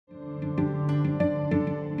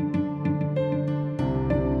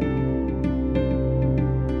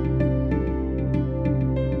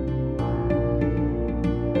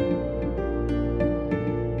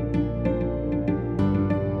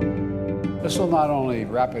This will not only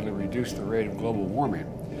rapidly reduce the rate of global warming,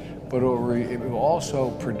 but it will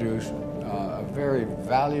also produce a very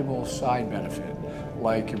valuable side benefit,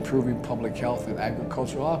 like improving public health and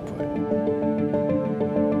agricultural output.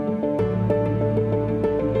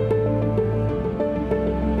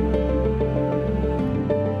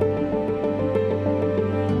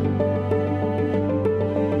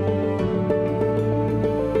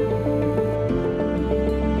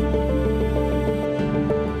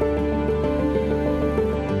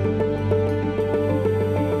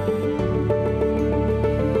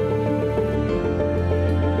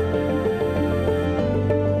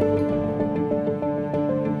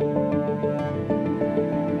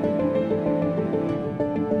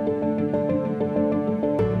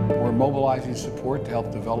 Mobilizing support to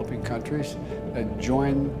help developing countries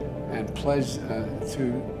join and pledge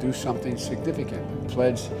to do something significant,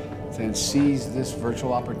 pledge to seize this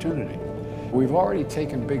virtual opportunity. We've already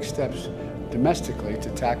taken big steps domestically to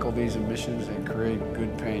tackle these emissions and create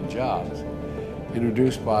good-paying jobs,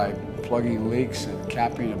 introduced by plugging leaks and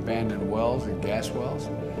capping abandoned wells and gas wells.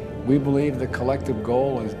 We believe the collective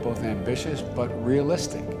goal is both ambitious but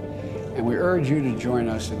realistic, and we urge you to join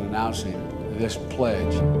us in announcing this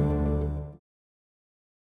pledge.